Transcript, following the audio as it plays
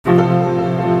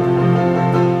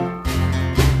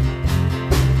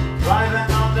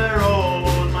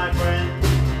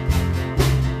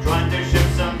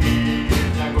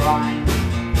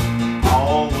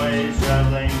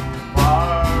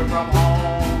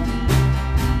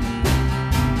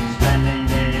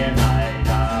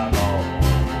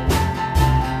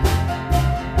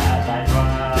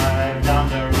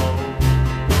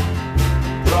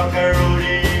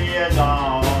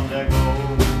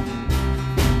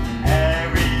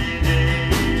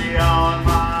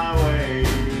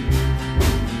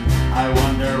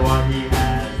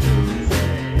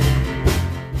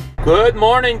Good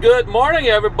morning,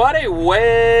 everybody.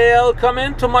 Welcome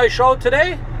into my show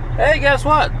today. Hey, guess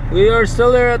what? We are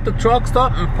still there at the truck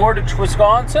stop in Portage,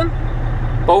 Wisconsin,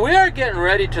 but we are getting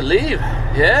ready to leave.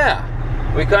 Yeah,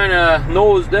 we kind of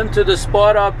nosed into the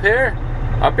spot up here.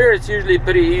 Up here, it's usually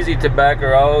pretty easy to back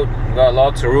her out. Got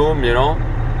lots of room, you know.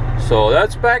 So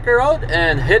let's back her out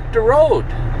and hit the road.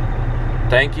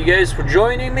 Thank you guys for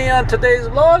joining me on today's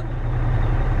vlog.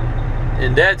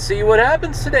 And let's see what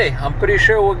happens today. I'm pretty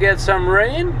sure we'll get some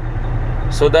rain.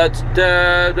 So let's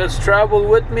travel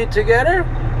with me together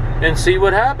and see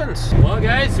what happens. Well,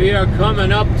 guys, we are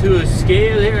coming up to a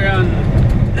scale here on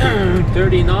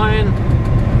 39,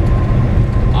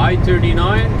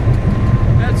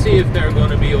 I-39. Let's see if they're going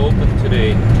to be open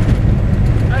today.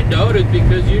 I doubt it,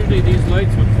 because usually these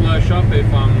lights would flash up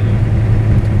if I'm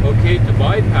okay to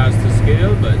bypass the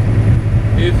scale, but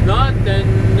if not,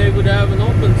 then they would have an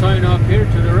open sign up here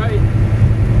to the right.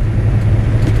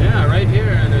 Yeah, right here,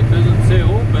 and it doesn't say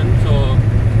open, so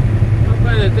I'm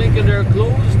kind of thinking they're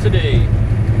closed today.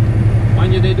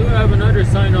 Mind you, they do have another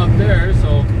sign up there,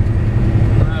 so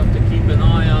I'll have to keep an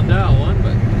eye on that one.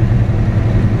 But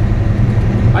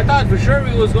I thought for sure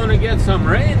we was going to get some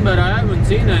rain, but I haven't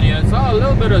seen any. I saw a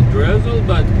little bit of drizzle,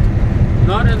 but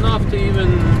not enough to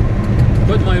even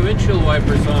put my windshield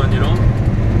wipers on, you know.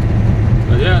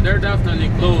 But yeah, they're definitely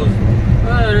closed.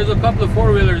 There's a couple of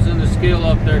four-wheelers in the scale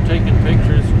up there taking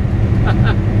pictures.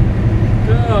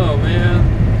 Oh, man.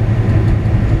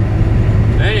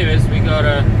 Anyways, we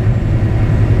gotta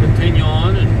continue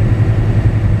on. And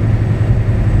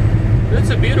it's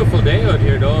a beautiful day out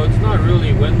here, though. It's not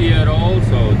really windy at all,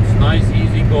 so it's nice,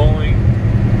 easy going.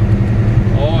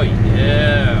 Oh,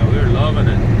 yeah, we're loving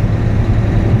it.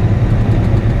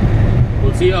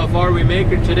 We'll see how far we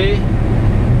make it today.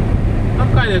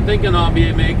 I'm kind of thinking I'll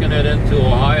be making it into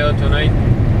Ohio tonight.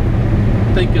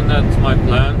 Thinking that's my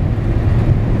plan.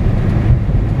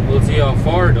 We'll see how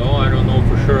far, though. I don't know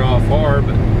for sure how far,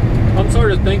 but I'm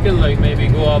sort of thinking like maybe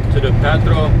go up to the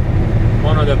Petro,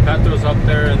 one of the Petros up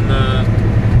there in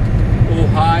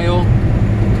Ohio.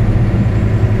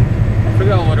 I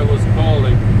forgot what it was called,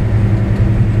 like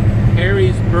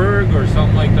Harrisburg or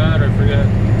something like that, I forget.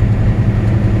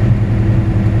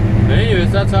 Anyways,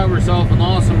 that's how we're ourselves an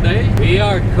awesome day. We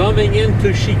are coming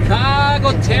into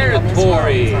Chicago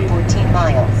territory. For 14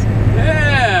 miles.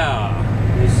 Yeah,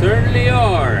 we certainly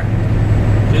are.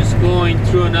 Just going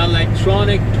through an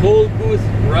electronic toll booth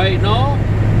right now.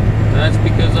 That's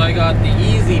because I got the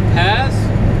Easy Pass,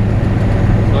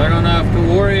 so I don't have to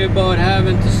worry about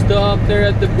having to stop there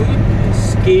at the booth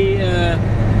and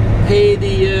pay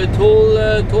the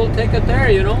toll ticket there,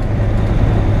 you know.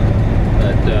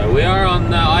 But we are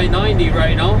on I-90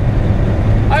 right now.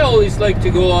 I always like to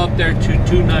go up there to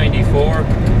 294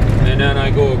 and then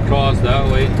I go across that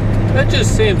way. That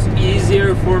just seems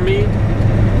easier for me.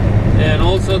 And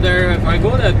also there, if I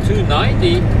go to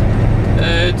 290,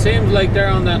 it seems like they're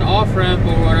on that off-ramp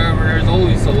or whatever. There's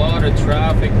always a lot of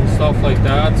traffic and stuff like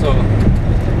that. So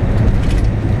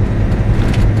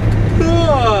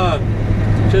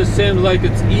just seems like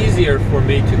it's easier for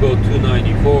me to go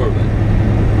 294. But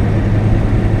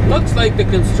looks like the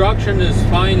construction is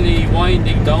finally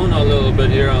winding down a little bit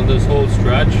here on this whole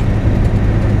stretch.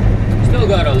 Still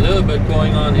got a little bit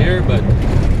going on here, but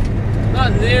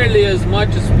not nearly as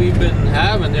much as we've been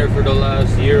having there for the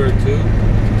last year or two.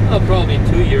 Well, probably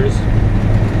 2 years.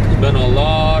 There's been a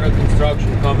lot of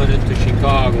construction coming into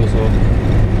Chicago, so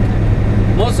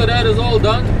most of that is all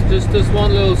done. Just this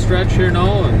one little stretch here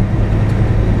now, and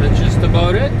that's just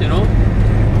about it, you know.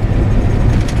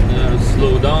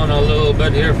 Slow down a little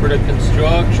bit here for the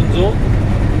construction zone.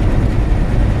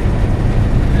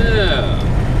 Yeah.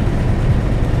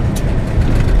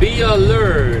 Be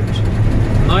alert.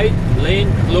 Night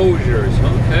lane closures.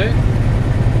 Okay.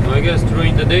 Well, I guess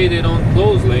during the day they don't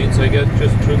close lanes. I guess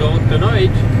just throughout the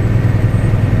night.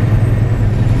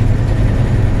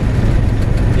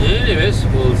 Anyways,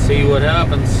 we'll see what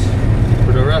happens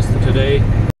for the rest of today.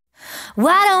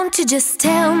 Why don't you just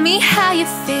tell me how you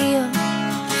feel?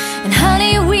 And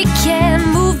honey, we can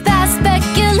move past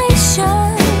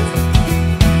speculation,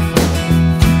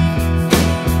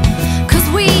 'cause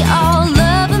we all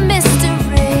love a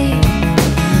mystery,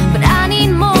 but I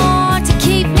need more to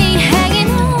keep me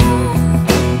hanging on.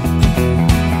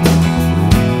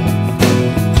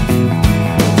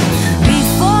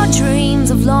 Before dreams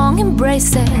of long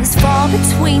embraces fall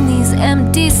between these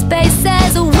empty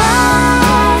spaces,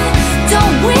 why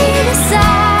don't we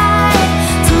decide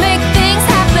to make things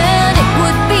happen? It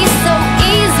would be so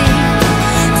easy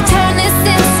to turn this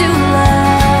into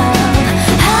love.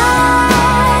 I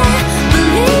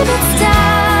believe it's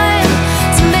time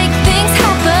to make things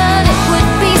happen.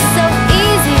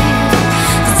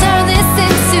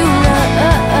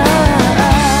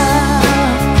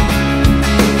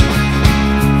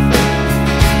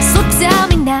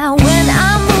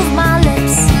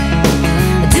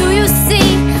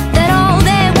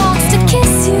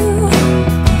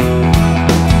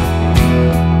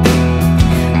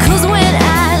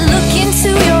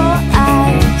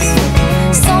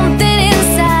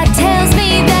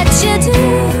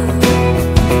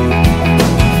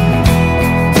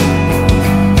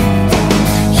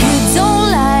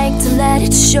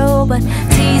 but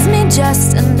tease me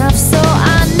just enough so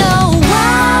I know.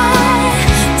 Why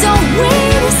don't we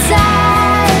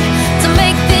decide to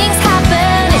make things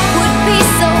happen? It would be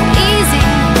so easy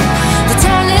to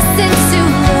turn this into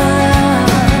love.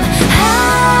 I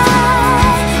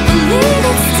believe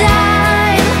it's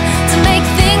time to make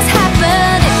things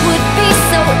happen. It would be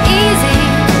so easy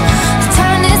to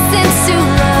turn this into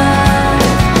love.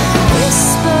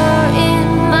 Whisper in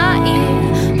my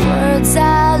ear words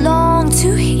I long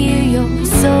to hear. You're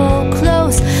so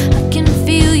close, I can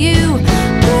feel you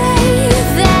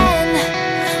breathing.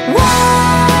 Why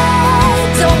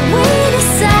don't we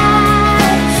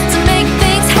decide to make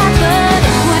things happen?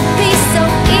 It would be so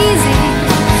easy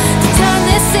to turn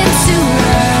this into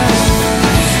love.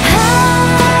 I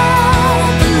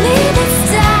believe it's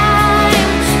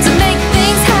time to make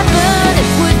things happen.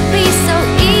 It would be so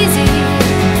easy.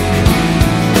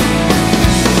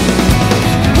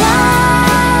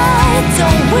 Why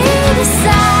don't we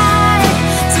decide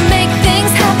to make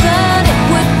things happen? It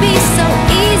would be so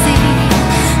easy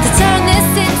to turn this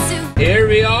into. Here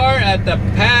we are at the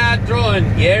Petro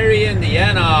and Gary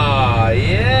Indiana.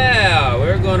 Yeah,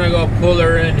 we're gonna go pull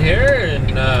her in here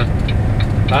and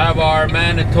have our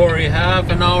mandatory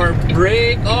half-an-hour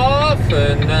break off,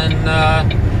 and then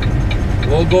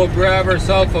we'll go grab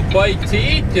ourselves a bite to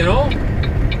eat. You know,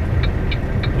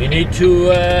 we need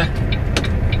to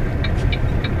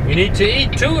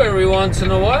eat too every once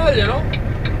in a while. You know,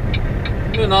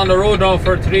 been on the road now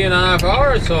for 3.5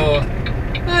 hours, so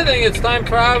I think it's time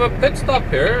for have a pit stop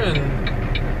here and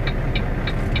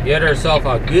get ourselves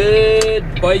a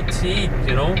good bite to eat,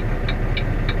 you know.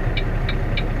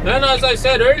 And as I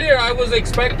said earlier, I was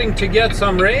expecting to get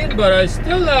some rain, but I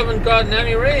still haven't gotten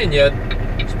any rain yet.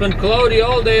 It's been cloudy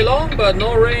all day long, but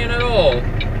no rain at all.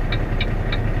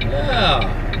 Yeah.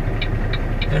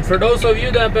 And for those of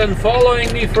you that have been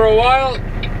following me for a while,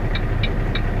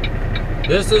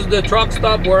 this is the truck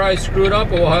stop where I screwed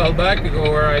up a while back ago,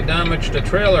 where I damaged the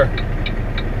trailer.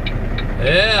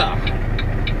 Yeah.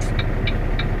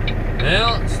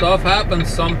 Well, stuff happens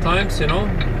sometimes, you know.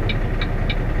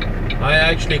 I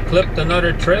actually clipped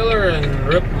another trailer and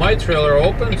ripped my trailer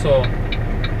open, so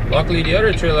luckily the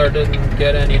other trailer didn't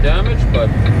get any damage, but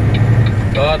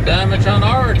got damage on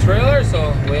our trailer,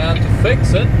 so we had to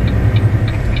fix it.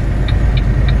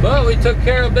 But we took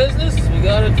care of business, we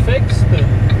got it fixed and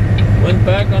went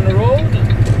back on the road.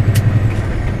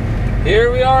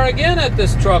 Here we are again at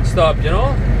this truck stop, you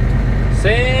know.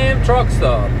 Same truck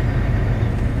stop.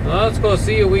 Now let's go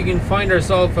see if we can find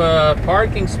ourselves a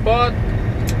parking spot.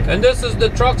 And this is the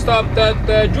truck stop that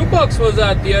Jukebox was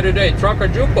at the other day, Trucker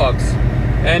Jukebox.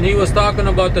 And he was talking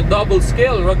about the double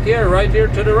scale right here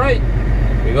to the right.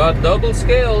 We got double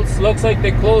scales. Looks like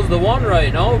they closed the one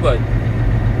right now, but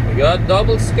we got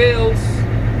double scales.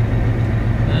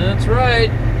 That's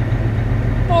right.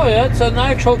 Oh yeah, it's an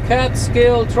actual cat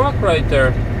scale truck right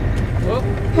there.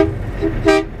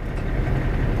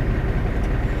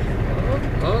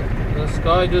 Oh, this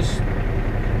guy just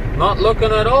not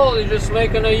looking at all, he's just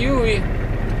making a U-ey.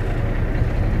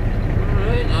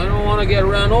 Alright, I don't want to get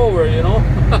ran over, you know.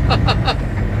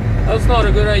 That's not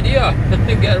a good idea.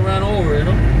 Get ran over, you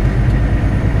know.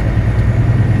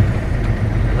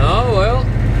 No, well,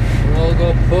 we'll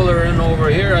go pull her in over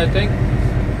here, I think.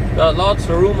 Got lots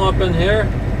of room up in here.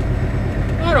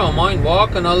 I don't mind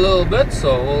walking a little bit,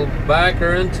 so we'll back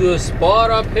her into a spot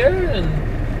up here and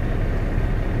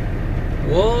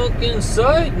walk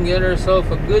inside and get ourselves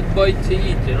a good bite to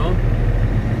eat, you know.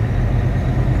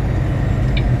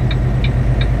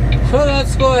 So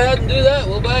let's go ahead and do that.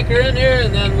 We'll back her in here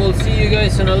and then we'll see you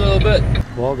guys in a little bit.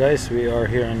 Well guys, we are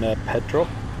here in the Petro.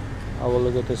 I will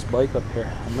look at this bike up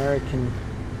here. American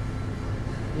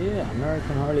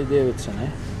Harley Davidson,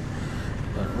 eh?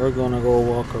 But we're gonna go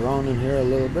walk around in here a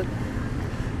little bit.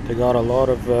 They got a lot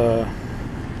of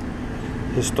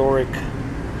historic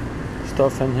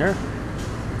stuff in here.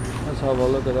 Let's have a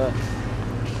look at that.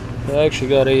 They actually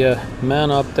got a man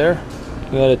up there.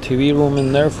 We got a TV room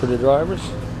in there for the drivers.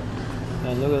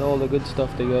 And look at all the good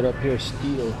stuff they got up here.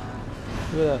 Steel.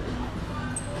 Look at that.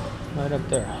 Right up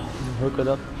there. Hook it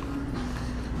up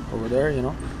over there, you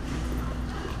know.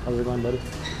 How's it going, buddy?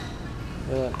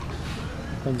 Look at that.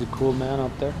 Tons of cool man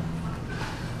up there.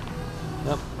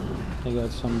 Yep. They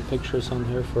got some pictures on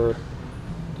here for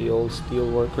the old steel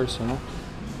workers, you know.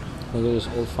 Look at this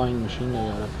old fine machine they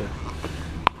got up here.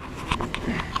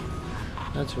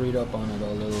 Let's read up on it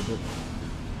a little bit.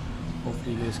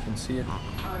 Hopefully you guys can see it.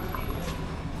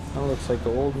 That looks like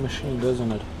an old machine,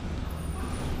 doesn't it?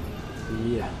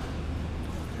 Yeah.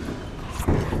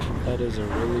 That is a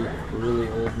really, really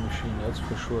old machine, that's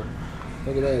for sure.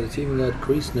 Look at that, it's even got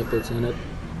grease nipples in it.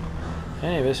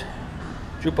 Anyways,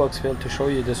 Jukebox failed to show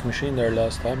you this machine there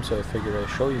last time, so I figured I'd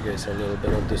show you guys a little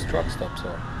bit of this truck stop,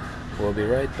 so we'll be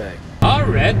right back.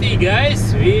 Alrighty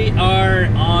guys, we are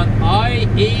on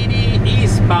I-80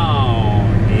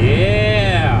 eastbound.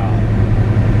 Yeah!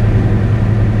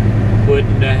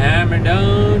 Putting the hammer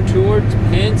down towards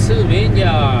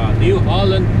Pennsylvania. New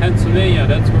Holland, Pennsylvania,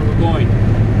 that's where we're going.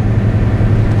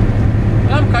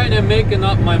 I'm kind of making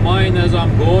up my mind as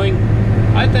I'm going.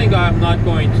 I think I'm not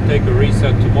going to take a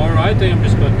reset tomorrow. I think I'm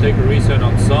just going to take a reset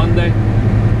on Sunday.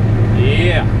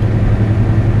 Yeah.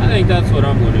 I think that's what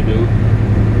I'm going to do.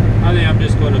 I think I'm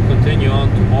just going to continue on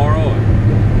tomorrow.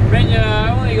 I mean, yeah, I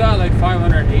only got like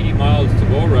 580 miles to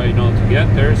go right now to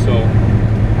get there, so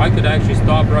I could actually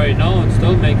stop right now and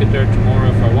still make it there tomorrow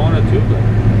if I wanted to, but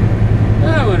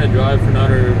I'm going to drive for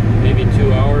another maybe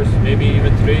 2 hours, maybe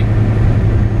even 3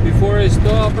 before I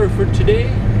stop her for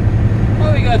today.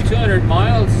 Well, we got 200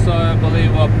 miles, I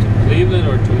believe, up to Cleveland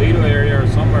or Toledo area or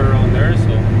somewhere around there,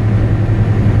 so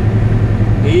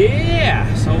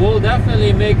yeah, so we'll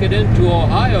definitely make it into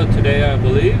Ohio today, I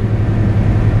believe.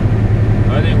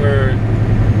 I think we're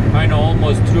kind of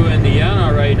almost through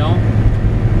Indiana right now.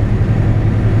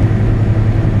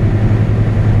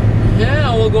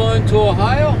 Yeah, we'll go into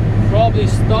Ohio, probably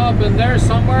stop in there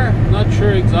somewhere. Not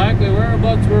sure exactly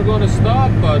whereabouts we're going to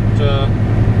stop, but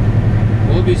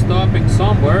we'll be stopping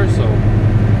somewhere, so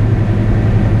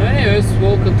anyways,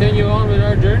 we'll continue on with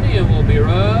our journey and we'll be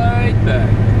right back.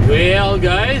 Well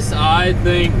guys, I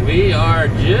think we are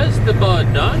just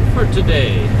about done for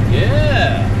today.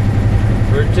 Yeah,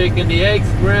 we're taking the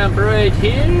exit ramp right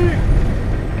here.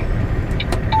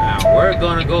 Now we're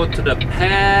gonna go to the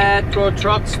Petro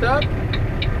truck stop.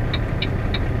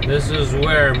 This is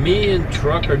where me and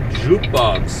trucker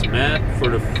Jukebox met for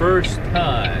the first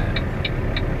time.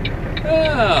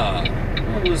 Yeah,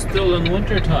 it was still in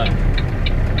winter time.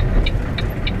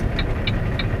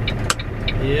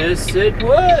 Yes, it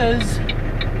was.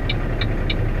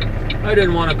 I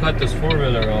didn't want to cut this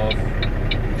four-wheeler off.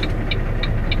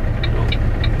 No.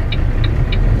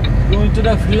 Going to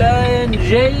the Flying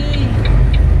J.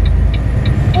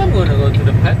 I'm going to go to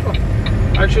the Petro.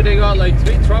 Actually, they got like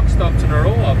 3 truck stops in a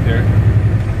row up here.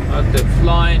 At the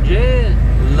Flying J,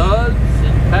 Luds,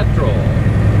 and Petro.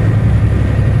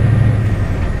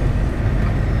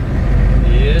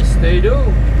 Yes, they do.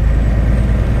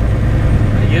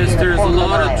 Yes, there's a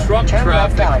lot of truck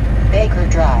traffic Baker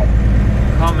Drive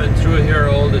coming through here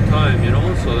all the time, you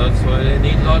know, so that's why they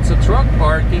need lots of truck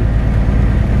parking.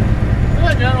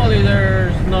 Well, generally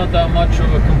there's not that much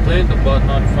of a complaint about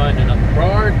not finding a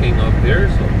parking up here,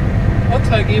 so looks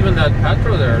like even that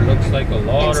Petro there looks like a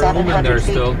lot of room in there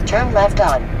still. Turn left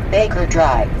on Baker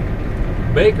Drive.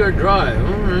 Baker Drive,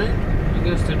 alright. I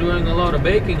guess they're doing a lot of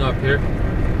baking up here.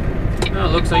 Now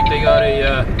it looks like they got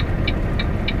a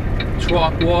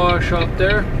truck wash up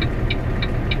there.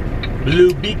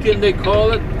 Blue Beacon they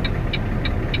call it.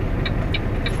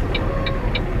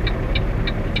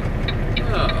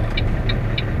 Oh.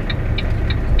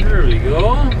 There we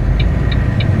go.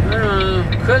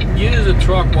 Couldn't use a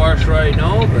truck wash right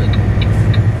now, but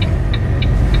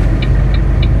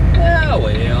yeah,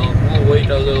 well, we'll wait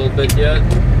a little bit yet.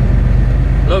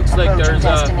 Looks like there's a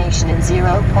destination in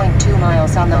 0.2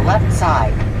 miles on the left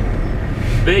side.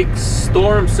 Big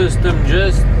storm system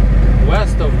just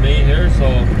west of me here, so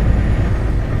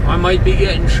I might be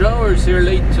getting showers here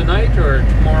late tonight or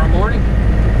tomorrow morning.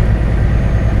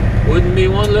 Wouldn't be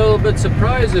one little bit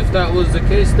surprised if that was the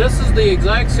case. This is the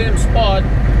exact same spot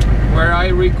where I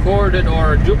recorded,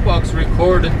 or Jukebox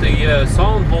recorded, the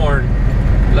sound horn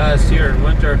last year in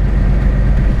winter.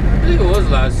 I believe it was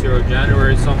last year or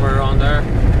January, somewhere around there.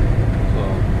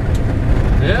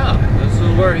 So yeah, this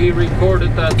is where he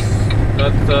recorded that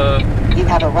you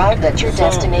have arrived at your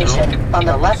destination, you know, on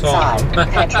the left side.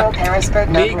 Petro Harrisburg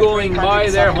number me going by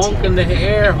there honking the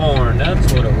air horn,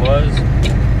 that's what it was.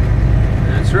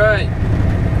 That's right.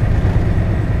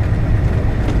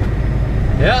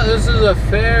 Yeah, this is a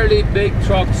fairly big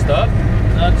truck stop.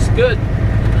 That's good.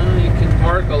 You can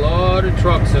park a lot of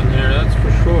trucks in here, that's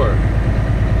for sure.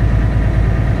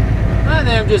 And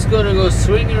I'm just gonna go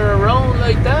swing her around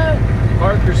like that.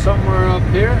 Park her somewhere up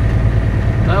here.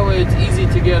 That way it's easy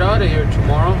to get out of here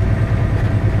tomorrow.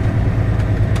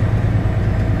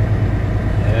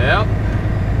 Yep.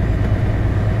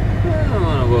 I'm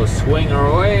gonna go swing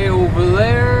her way over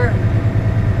there.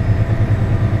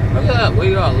 Look at that,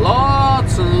 we got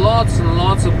lots and lots and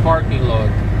lots of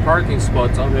parking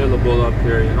spots available up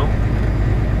here, you know.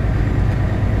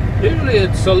 Usually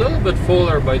it's a little bit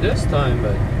fuller by this time,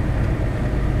 but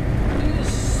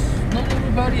not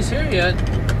everybody's here yet.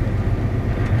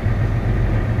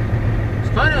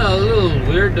 kind of a little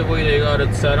weird the way they got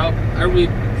it set up. Every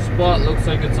spot looks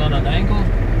like it's on an angle,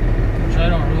 which I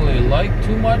don't really like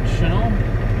too much, you know.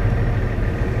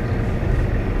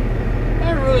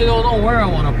 I really don't know where I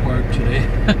want to park today.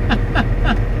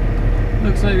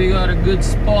 Looks like we got a good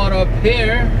spot up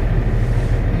here.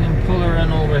 We can pull her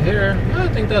in over here. I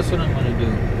think that's what I'm going to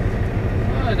do.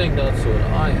 I think that's what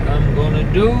I am going to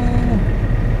do.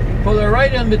 Pull her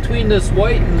right in between this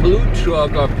white and blue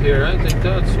truck up here. I think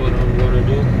that's what I'm going to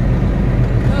do.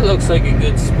 That looks like a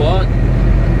good spot.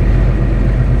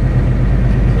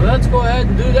 So let's go ahead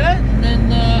and do that,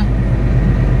 and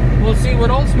then we'll see what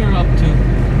else we're up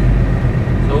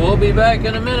to. So we'll be back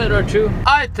in a minute or two.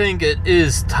 I think it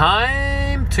is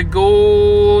time to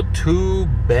go to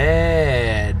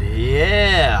bed.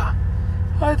 Yeah.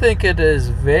 I think it is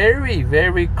very,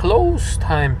 very close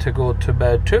time to go to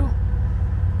bed too.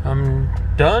 I'm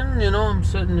done, you know, I'm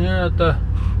sitting here at the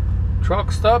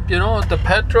truck stop, you know, at the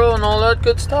Petro and all that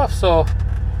good stuff. So,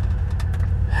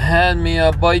 had me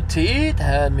a bite to eat,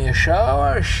 had me a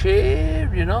shower,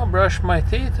 shaved, you know, brushed my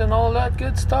teeth and all that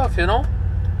good stuff, you know.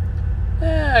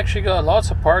 Yeah, actually got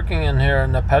lots of parking in here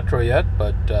in the Petro yet,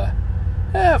 but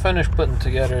yeah, I finished putting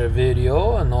together a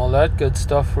video and all that good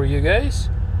stuff for you guys.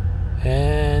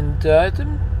 And I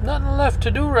think nothing left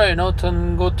to do right now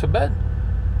to go to bed.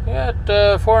 I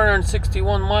got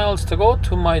 461 miles to go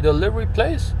to my delivery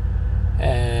place,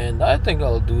 and I think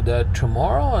I'll do that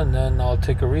tomorrow, and then I'll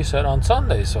take a reset on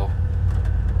Sunday. So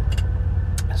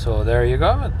there you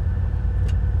go.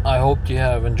 I hope you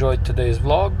have enjoyed today's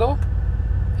vlog though.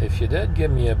 If you did,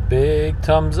 give me a big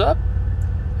thumbs up,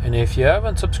 and if you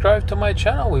haven't subscribed to my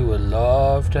channel, we would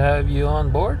love to have you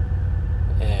on board.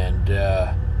 And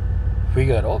we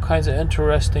got all kinds of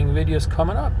interesting videos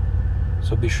coming up,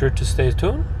 so be sure to stay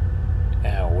tuned,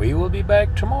 and we will be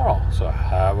back tomorrow. So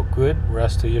have a good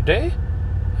rest of your day,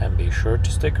 and be sure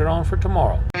to stick around for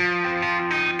tomorrow.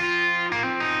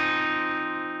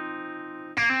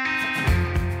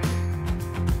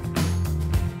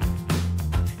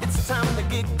 It's time to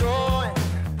get going,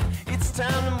 it's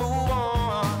time to move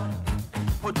on.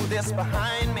 Put this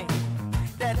behind me,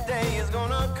 that day is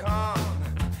gonna come.